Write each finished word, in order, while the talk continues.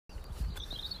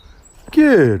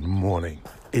Good morning.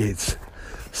 It's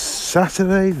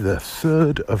Saturday the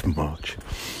 3rd of March.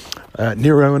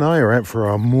 Nero and I are out for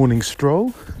our morning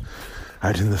stroll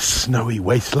out in the snowy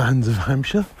wastelands of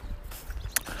Hampshire.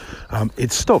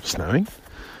 It stopped snowing.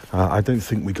 I don't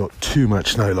think we got too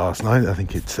much snow last night. I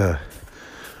think it's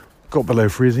got below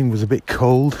freezing, was a bit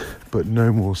cold, but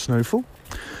no more snowfall.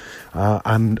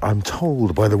 And I'm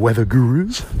told by the weather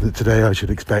gurus that today I should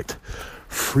expect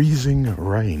freezing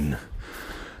rain.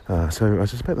 So I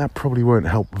suspect that probably won't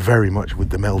help very much with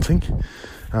the melting,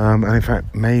 and in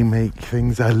fact may make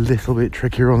things a little bit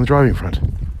trickier on the driving front.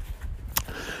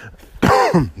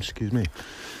 Excuse me.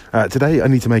 Today I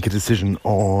need to make a decision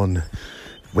on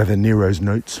whether Nero's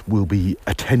Notes will be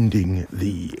attending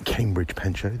the Cambridge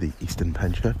Pen Show, the Eastern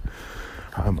Pen Show.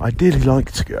 I'd dearly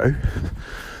like to go,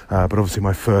 but obviously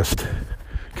my first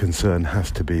concern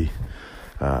has to be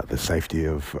the safety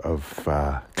of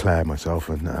Claire, myself,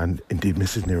 and indeed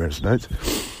Mrs. Nero's Notes.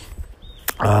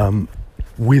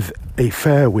 With a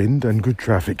fair wind and good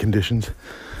traffic conditions,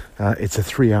 it's a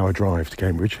 3-hour drive to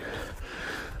Cambridge.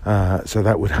 So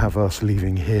that would have us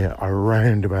leaving here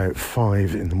around about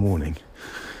 5 in the morning.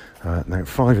 Now,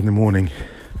 5 in the morning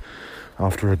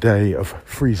after a day of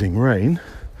freezing rain,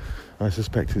 I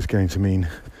suspect is going to mean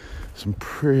some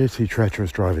pretty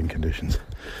treacherous driving conditions.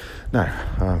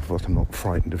 Now, whilst I'm not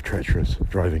frightened of treacherous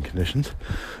driving conditions,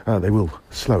 they will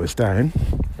slow us down,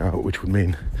 which would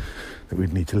mean that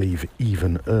we'd need to leave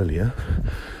even earlier.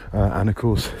 And of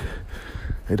course,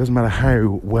 it doesn't matter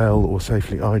how well or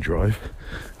safely I drive,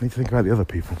 I need to think about the other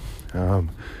people.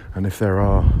 And if there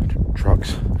are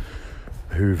trucks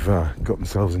who've got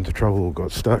themselves into trouble or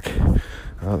got stuck,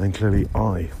 then clearly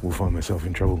I will find myself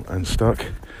in trouble and stuck.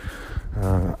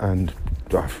 And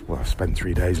I've spent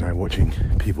 3 days now watching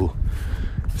people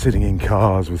sitting in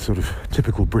cars with sort of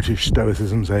typical British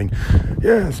stoicism saying,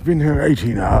 yeah, it's been here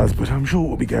 18 hours, but I'm sure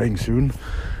we'll be going soon.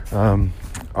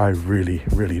 I really,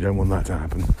 really don't want that to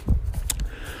happen.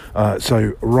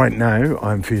 So right now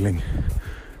I'm feeling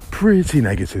pretty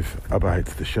negative about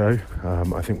the show.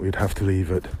 I think we'd have to leave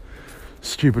at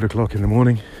stupid o'clock in the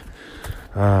morning.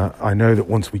 I know that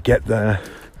once we get there,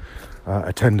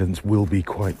 attendance will be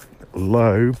quite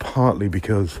low, partly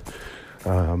because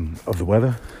of the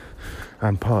weather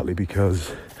and partly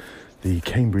because the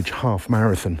Cambridge Half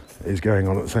Marathon is going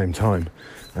on at the same time,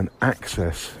 and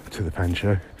access to the Pen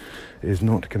Show is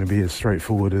not going to be as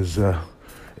straightforward as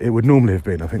it would normally have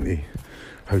been. I think the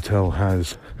hotel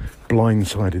has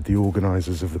blindsided the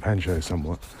organisers of the Pen Show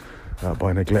somewhat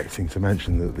by neglecting to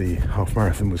mention that the Half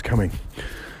Marathon was coming,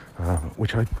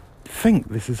 which I think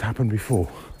this has happened before.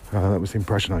 That was the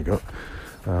impression I got.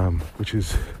 Which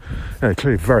is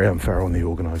clearly very unfair on the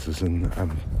organisers and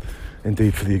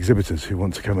indeed for the exhibitors who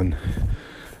want to come and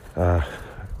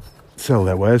sell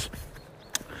their wares.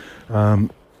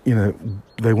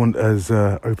 They want as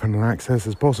open an access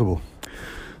as possible.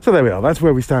 So there we are. That's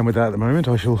where we stand with that at the moment.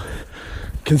 I shall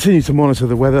continue to monitor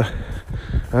the weather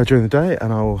during the day,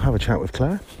 and I'll have a chat with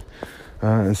Claire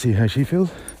and see how she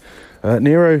feels.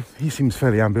 Nero, he seems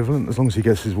fairly ambivalent. As long as he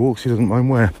gets his walks, he doesn't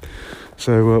mind where.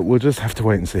 So we'll just have to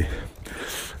wait and see.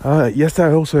 Yesterday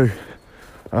I also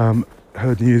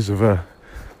heard news of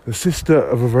the sister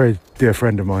of a very dear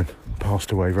friend of mine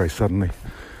passed away very suddenly,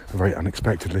 very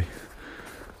unexpectedly.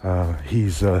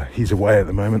 He's away at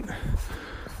the moment,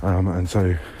 and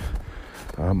so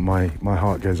my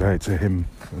heart goes out to him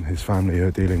and his family who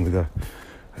are dealing with a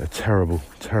terrible,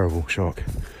 terrible shock.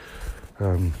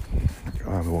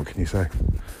 What can you say?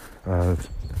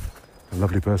 A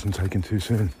lovely person taken too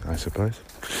soon, I suppose.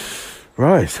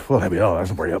 Right, well, there we are. That's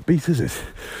not very upbeat, is it?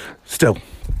 Still,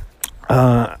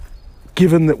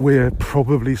 given that we're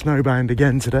probably snowbound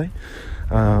again today,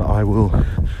 I will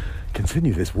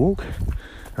continue this walk,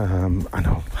 and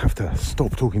I'll have to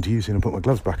stop talking to you soon and put my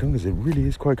gloves back on because it really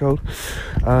is quite cold.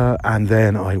 And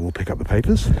then I will pick up the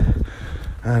papers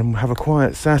and have a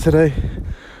quiet Saturday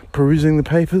perusing the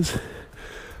papers.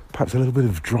 Perhaps a little bit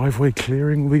of driveway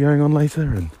clearing will be going on later,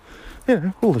 and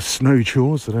all the snow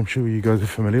chores that I'm sure you guys are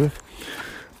familiar with.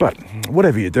 But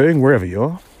whatever you're doing, wherever you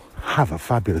are, have a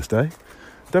fabulous day.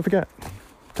 Don't forget,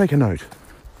 take a note.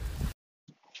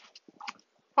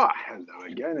 Hello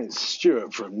again, it's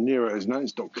Stuart from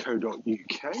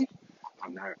nerosnotes.co.uk.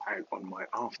 I'm now out on my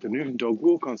afternoon dog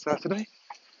walk on Saturday.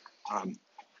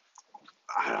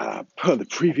 Per the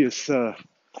previous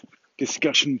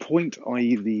discussion point,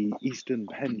 i.e. the Eastern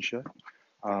Pen Show,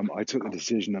 I took the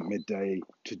decision at midday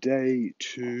today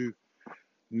to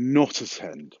not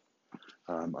attend.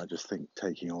 I just think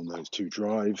taking on those 2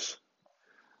 drives,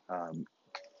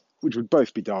 which would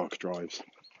both be dark drives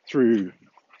through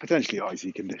potentially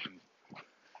icy conditions,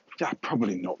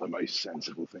 probably not the most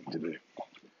sensible thing to do.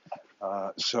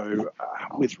 So,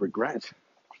 with regret,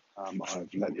 I've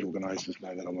let the organisers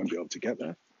know that I won't be able to get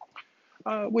there.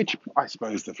 Which I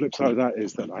suppose the flip side of that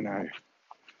is that I now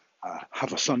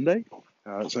have a Sunday.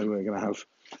 So we're going to have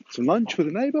some lunch with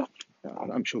a neighbour.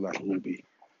 And I'm sure that'll all be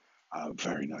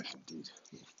very nice indeed.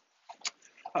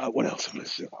 What else am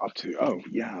I up to? Oh,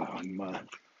 yeah, I'm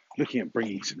looking at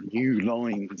bringing some new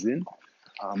lines in.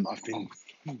 I've been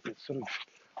sort of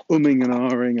umming and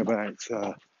ahhing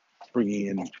about bringing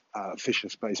in Fisher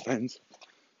Space Pens.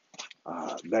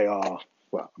 They are,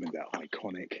 well, I mean, they're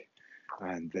iconic,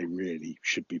 and they really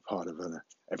should be part of an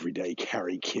everyday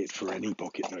carry kit for any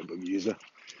pocket notebook user.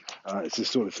 It's the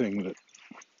sort of thing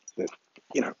that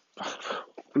you know,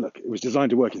 look, it was designed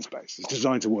to work in space. It's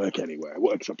designed to work anywhere. It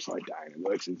works upside down. It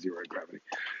works in zero gravity.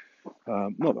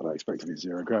 Not that I expect it in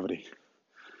zero gravity.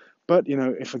 But, you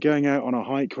know, if we're going out on a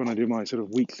hike when I do my sort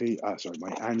of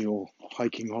my annual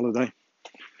hiking holiday,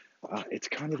 it's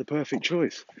kind of the perfect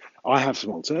choice. I have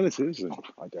some alternatives, and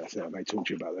I dare say I may talk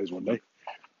to you about those one day.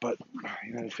 But,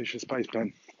 you know, Fisher Space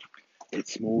Pen,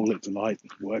 it's small, it's light,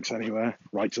 works anywhere,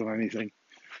 writes on anything.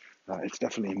 It's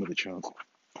definitely in with a chance.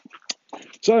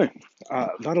 So,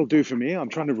 that'll do for me. I'm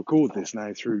trying to record this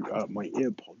now through my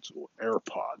earpods or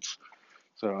AirPods.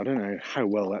 So I don't know how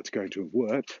well that's going to have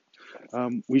worked.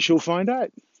 We shall find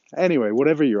out. Anyway,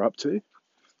 whatever you're up to,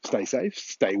 stay safe,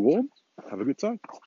 stay warm, have a good time.